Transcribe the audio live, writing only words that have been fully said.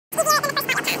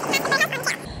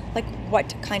Like,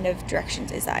 what kind of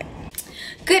directions is that?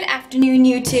 Good afternoon,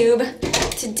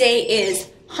 YouTube. Today is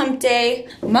hump day.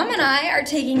 Mom and I are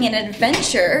taking an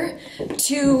adventure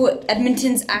to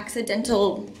Edmonton's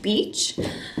Accidental Beach.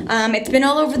 It's been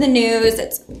all over the news,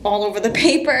 it's all over the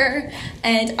paper,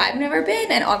 and I've never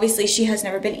been, and obviously she has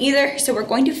never been either, so we're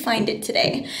going to find it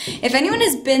today. If anyone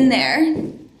has been there,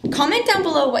 comment down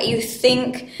below what you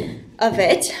think of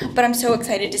it, but I'm so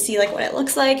excited to see like what it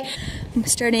looks like. I'm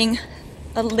starting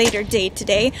a later day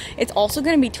today. It's also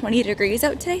gonna be 20 degrees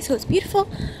out today, so it's beautiful.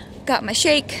 Got my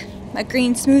shake, my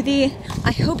green smoothie.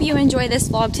 I hope you enjoy this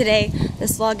vlog today.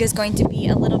 This vlog is going to be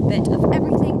a little bit of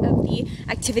everything, of the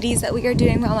activities that we are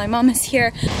doing while my mom is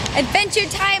here. Adventure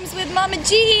times with Momma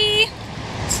G!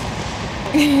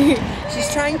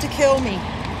 She's trying to kill me.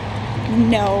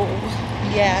 No.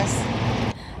 Yes.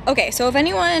 Okay, so if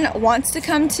anyone wants to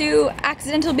come to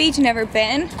Accidental Beach, never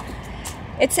been,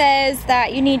 it says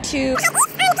that you need to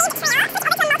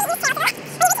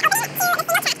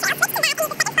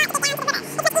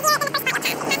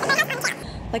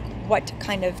like, what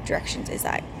kind of directions is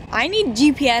that? I need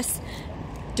GPS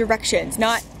directions,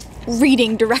 not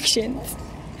reading directions.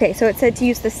 Okay, so it said to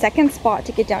use the second spot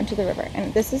to get down to the river,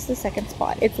 and this is the second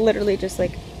spot. It's literally just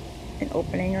like an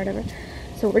opening or whatever.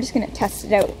 So we're just gonna test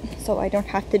it out so I don't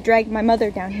have to drag my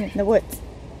mother down here in the woods.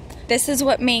 This is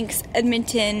what makes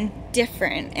Edmonton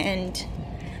different, and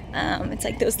it's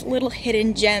like those little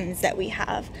hidden gems that we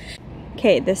have.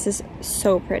 Okay, this is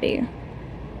so pretty.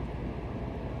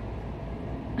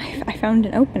 I found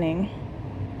an opening,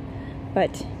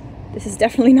 but this is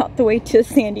definitely not the way to the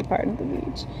sandy part of the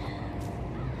beach.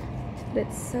 But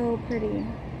it's so pretty.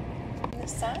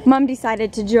 Mom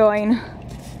decided to join.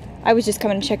 I was just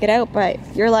coming to check it out, but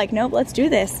you're like, nope, let's do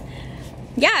this.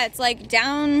 Yeah, it's like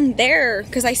down there,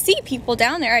 because I see people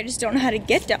down there, I just don't know how to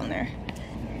get down there.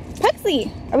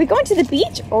 Pugsley, are we going to the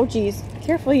beach? Oh geez,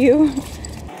 careful you.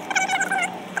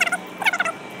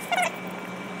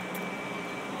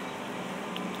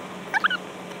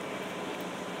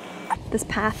 This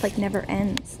path like never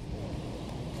ends.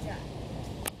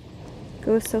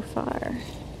 Goes so far.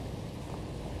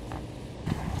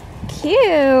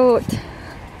 Cute.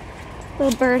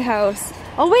 Little birdhouse.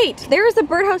 Oh wait, there was a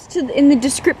birdhouse in the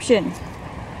description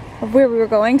of where we were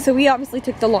going, so we obviously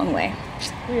took the long way.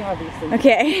 We obviously.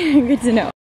 Okay, good to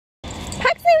know.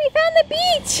 Pugsley, we found the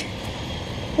beach!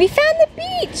 We found the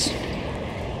beach!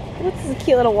 This is a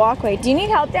cute little walkway. Do you need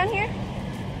help down here?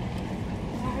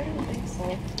 I don't think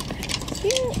so.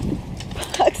 Cute.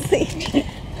 Pugsley.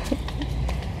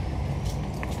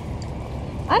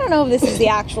 I don't know if this is the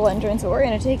actual entrance, but we're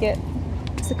gonna take it.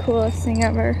 It's the coolest thing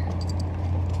ever.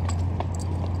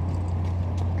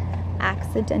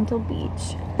 Accidental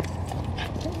Beach.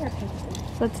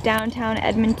 So it's downtown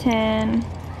Edmonton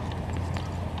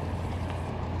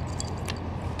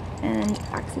and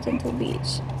Accidental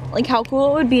Beach. Like, how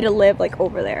cool it would be to live like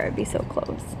over there. It'd be so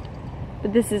close.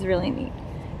 But this is really neat.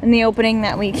 And the opening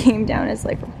that we came down is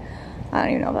like, I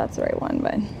don't even know if that's the right one,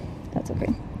 but that's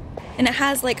okay. And it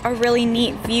has like a really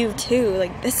neat view too.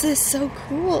 Like, this is so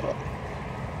cool.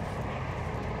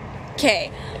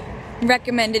 Okay,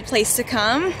 recommended place to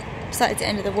come besides the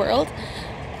end of the world,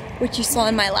 which you saw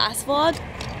in my last vlog,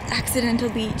 Accidental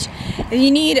Beach. If you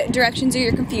need directions or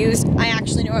you're confused, I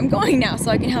actually know where I'm going now,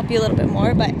 so I can help you a little bit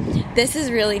more, but this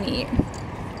is really neat.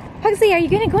 Pugsley, are you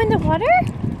gonna go in the water?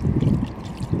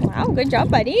 Wow, good job,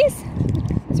 buddies.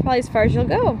 That's probably as far as you'll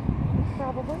go.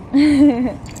 Probably.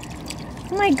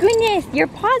 Oh my goodness, your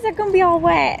paws are gonna be all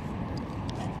wet.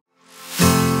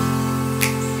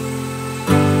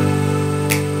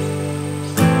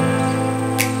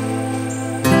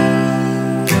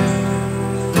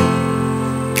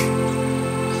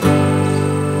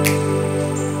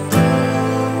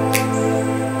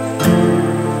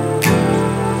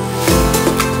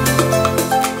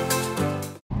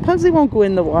 Pugsley won't go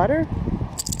in the water.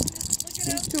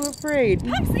 He's too afraid.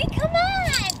 Pugsley, come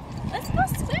on! Let's go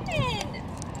swimming!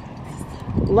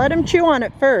 Let him chew on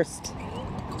it first.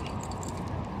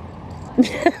 No,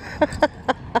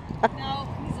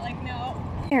 he's like, no.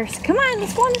 Stairs, come on,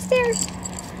 let's go on the stairs.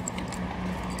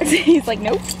 He's like,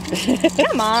 nope.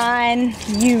 Come on,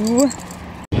 you.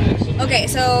 Okay,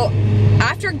 so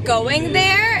after going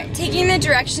there, taking the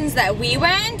directions that we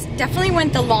went, definitely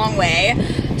went the long way.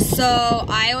 So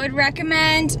I would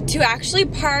recommend to actually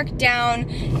park down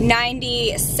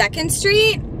 92nd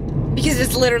Street because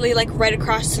it's literally like right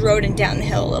across the road and down the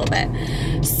hill a little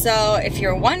bit. So if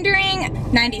you're wondering,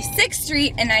 96th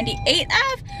Street and 98th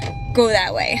Ave, go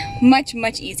that way. Much,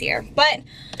 much easier. But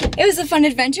it was a fun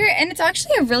adventure, and it's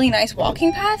actually a really nice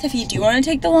walking path if you do want to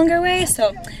take the longer way,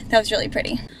 so that was really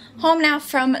pretty. home now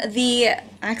from the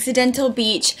accidental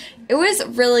beach. It was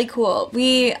really cool.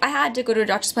 I had to go to a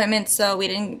doctor's appointment, so we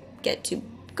didn't get to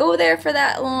go there for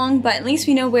that long, but at least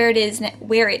we know where it is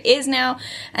now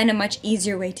and a much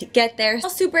easier way to get there.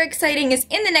 What's super exciting is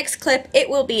in the next clip, it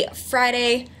will be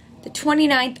Friday the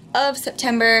 29th of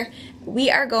September.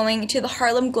 We are going to the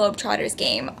Harlem Globetrotters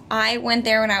game. I went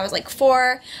there when I was like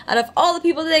 4. Out of all the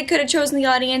people that they could have chosen the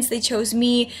audience, they chose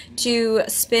me to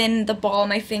spin the ball on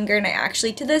my finger, and I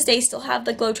actually to this day still have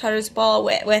the Globetrotters ball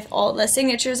with all the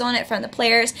signatures on it from the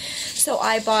players. So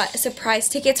I bought surprise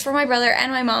tickets for my brother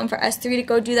and my mom for us 3 to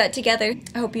go do that together.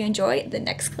 I hope you enjoy the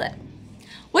next clip.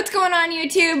 What's going on,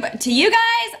 YouTube? To you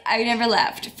guys, I never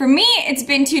left. For me, it's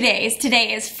been 2 days.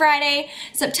 Today is Friday,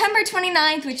 September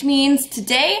 29th, which means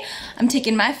today I'm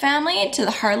taking my family to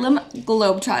the Harlem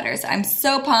Globetrotters. I'm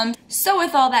so pumped. So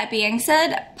with all that being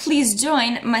said, please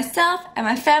join myself and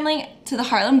my family to the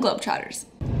Harlem Globetrotters.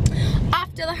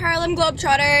 Off to the Harlem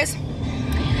Globetrotters.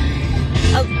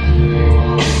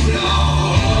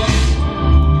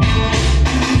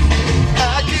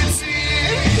 I can see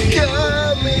it coming.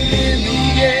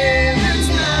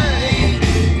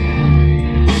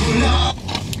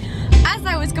 As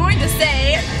I was going to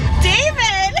say,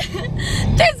 David,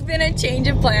 there's been a change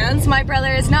of plans. My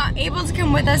brother is not able to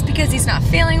come with us because he's not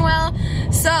feeling well,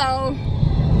 so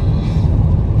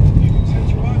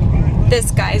this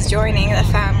guy's joining the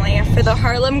family for the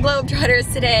Harlem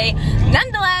Globetrotters today.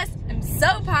 Nonetheless, I'm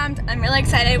so pumped. I'm really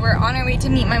excited. We're on our way to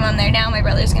meet my mom there now. My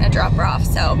brother's gonna drop her off,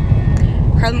 so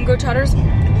Harlem Globetrotters,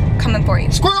 coming for you.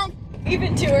 Squirrel!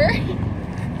 Even to her.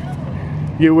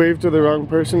 You waved to the wrong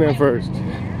person at first.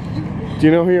 Do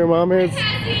you know who your mom is?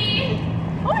 Cassie!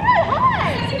 Oh my god,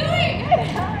 hi! How's it going?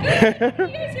 Good. What are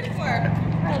you guys here for?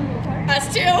 Us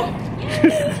too?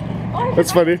 Yes. Oh,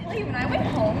 That's funny. When I went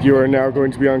home. You are now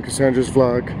going to be on Cassandra's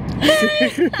vlog.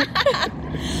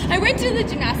 I went to the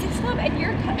gymnastics club and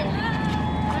you're cutting.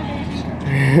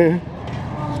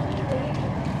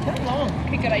 How long?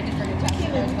 Okay, good. I did forget that.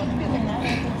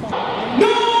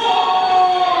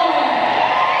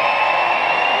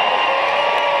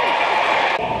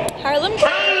 Harlem.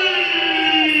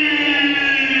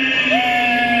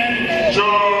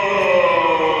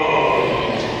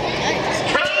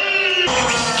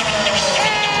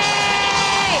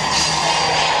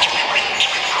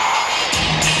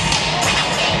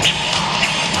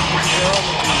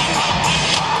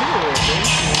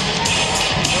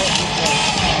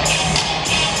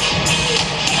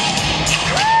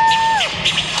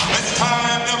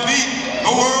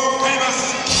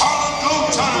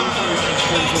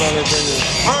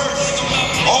 First,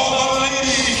 all the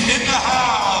ladies in the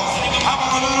house, have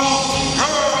a little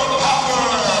girl power.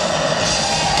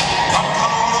 From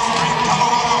Colorado Springs,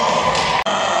 Colorado.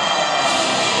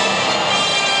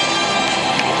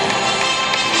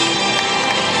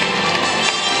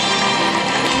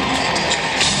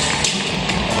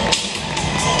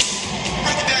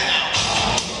 Break it down.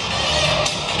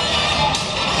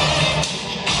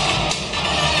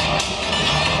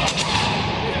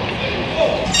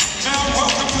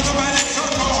 Welcome to the magic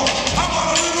circle. How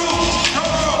about a little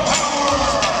girl power?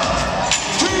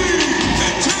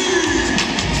 TNT.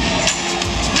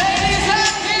 Ladies, I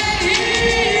can hear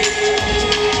you.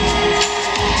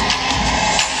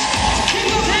 Keep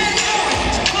those hands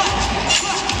going. Clap,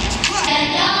 clap, clap.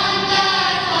 And on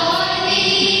God for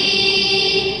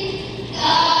thee,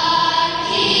 God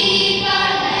keep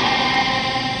our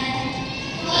land,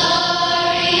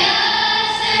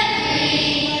 glorious and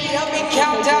free. Help me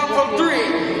count down from 3.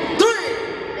 3,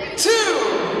 2,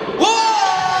 1.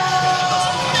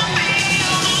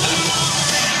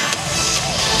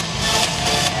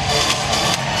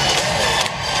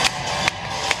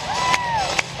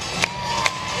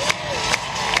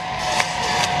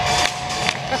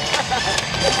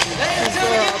 Ladies and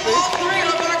gentlemen, all 3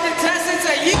 of our contestants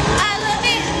are you. I love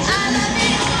it. I love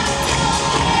it.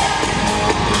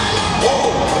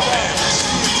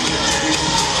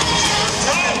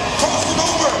 Cross it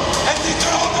over and you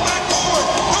turn on the back forward.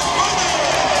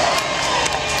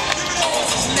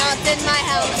 Not in my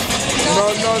house. No.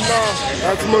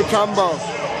 That's Mutombo.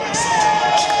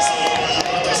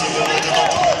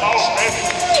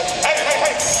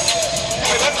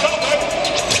 Hey, let's go, man.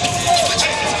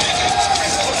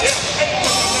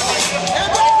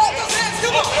 Everybody clap those hands,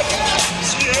 come on.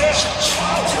 Yes.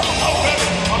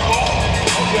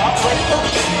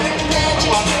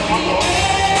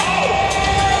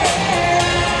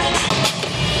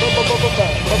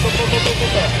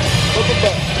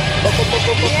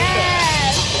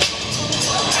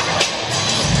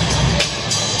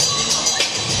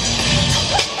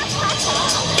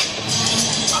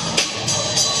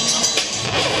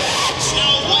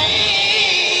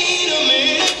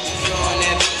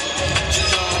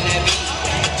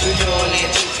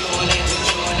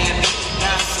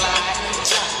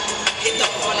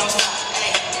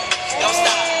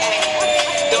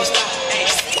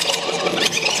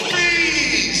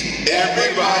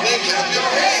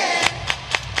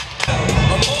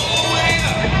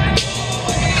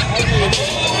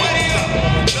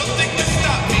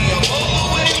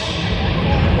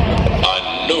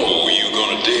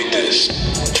 finished.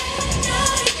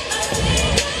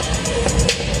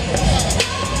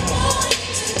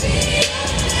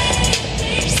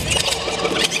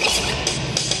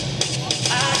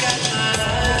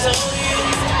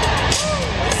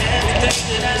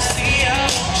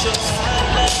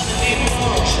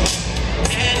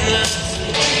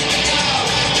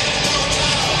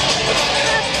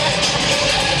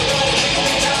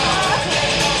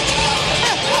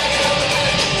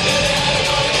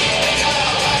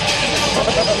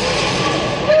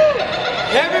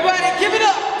 Everybody give it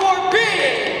up for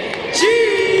Big G!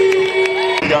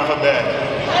 We got her back.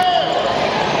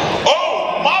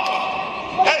 Oh, mama!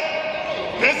 Hey,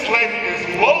 this lady is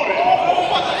loaded.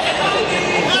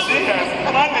 She has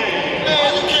money.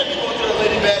 Man, you can't be going to that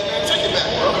lady back, man. Take it back,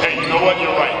 bro. Hey, you know what?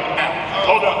 You're right.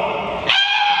 Hold up.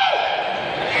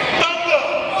 Thunder!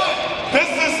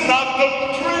 This is not the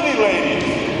pretty lady.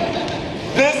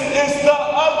 This is the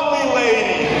ugly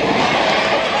lady.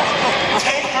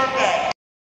 Take her back.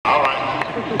 All right.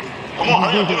 Come on,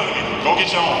 hurry up, get under me. Go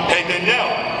get your own. Hey,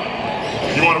 Danielle,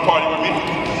 you want to party with me?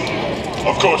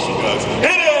 Of course she does.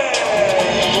 Hit it!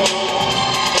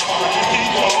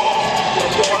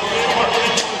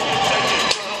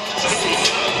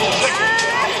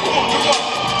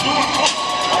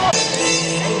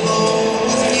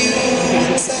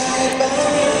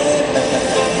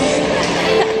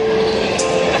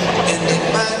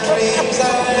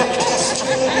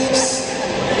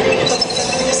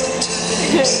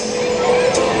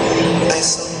 I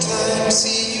sometimes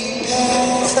see you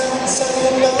pass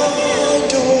outside my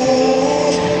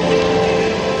door.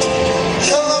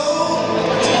 Hello,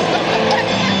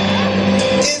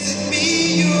 is it me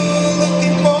you're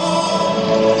looking for?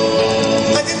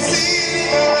 I can see it in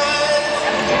your eyes,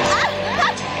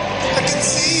 I can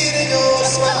see it in your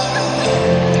smile.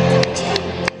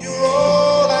 You're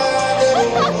all I ever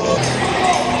want.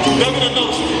 Never gonna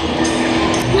notice me.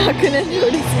 Not gonna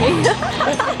notice me.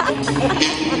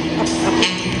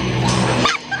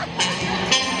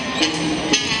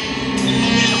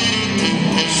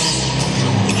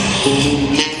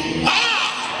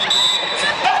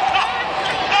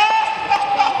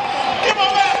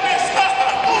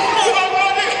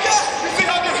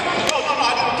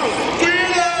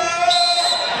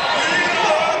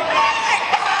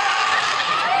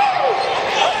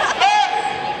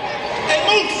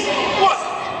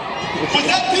 Was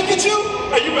that Pikachu?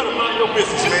 Hey, you better mind your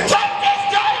business, man. Take this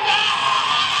guy now!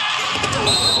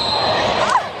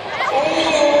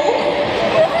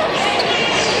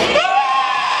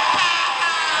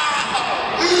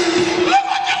 Look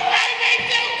what you made me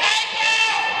do, baby!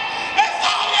 It's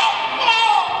all your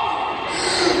fault!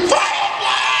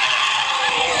 Firefly!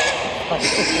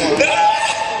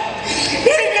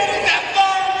 He did it that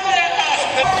third minute!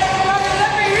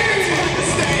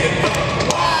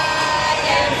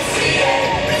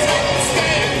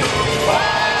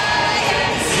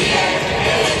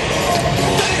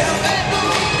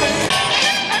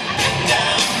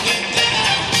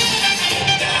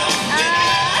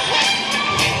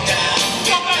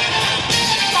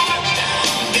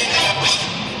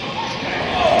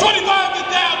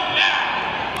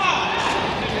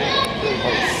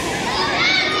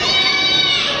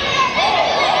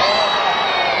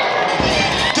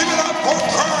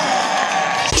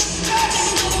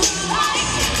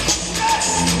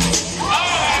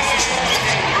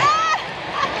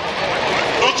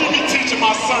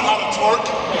 My son how to twerk.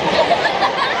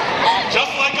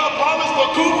 Just like I promised for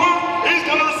Cooper, he's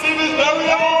gonna receive his very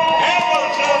own hammer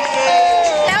jersey.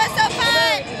 That was so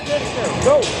fun.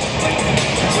 Go!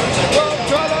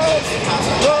 Globetrotters!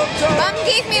 Globetrotters! Mom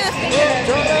gave me the finger.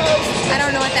 I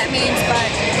don't know what that means, but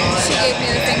she gave me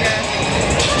the finger.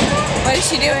 What is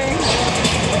she doing?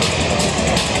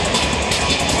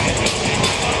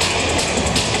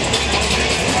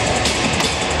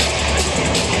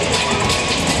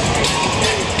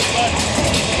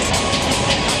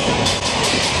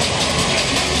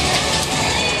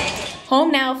 Home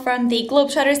now from the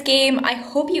Globetrotters game. I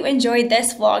hope you enjoyed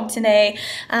this vlog today.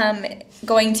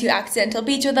 Going to Accidental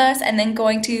Beach with us and then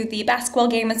going to the basketball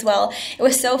game as well. It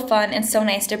was so fun and so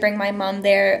nice to bring my mom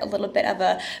there. A little bit of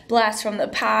a blast from the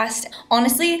past.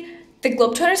 Honestly, the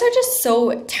Globetrotters are just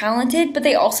so talented, but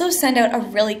they also send out a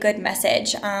really good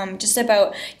message just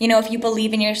about, you know, if you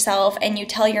believe in yourself and you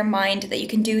tell your mind that you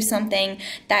can do something,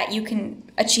 that you can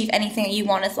achieve anything that you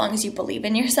want as long as you believe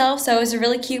in yourself. So it was a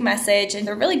really cute message and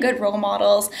they're really good role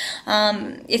models.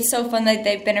 It's so fun that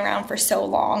they've been around for so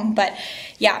long. But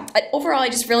yeah, overall I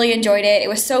just really enjoyed it. It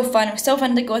was so fun. It was so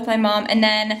fun to go with my mom. And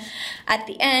then at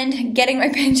the end, getting my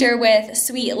picture with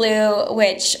Sweet Lou,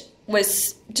 which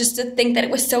was just to think that it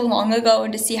was so long ago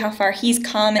and to see how far he's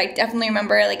come. I definitely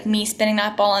remember like me spinning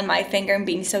that ball on my finger and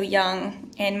being so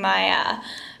young in my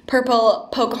purple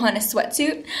Pocahontas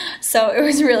sweatsuit. So it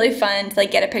was really fun to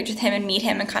like get a picture with him and meet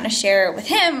him and kind of share with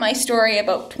him my story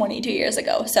about 22 years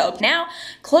ago. So now,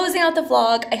 closing out the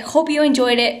vlog, I hope you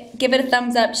enjoyed it. Give it a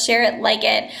thumbs up, share it, like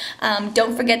it.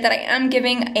 Don't forget that I am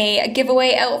giving a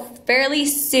giveaway out fairly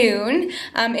soon.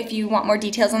 If you want more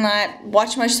details on that,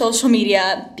 watch my social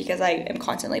media because I am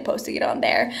constantly posting it on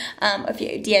there. If you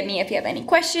DM me if you have any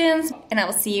questions, and I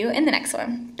will see you in the next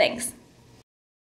one. Thanks.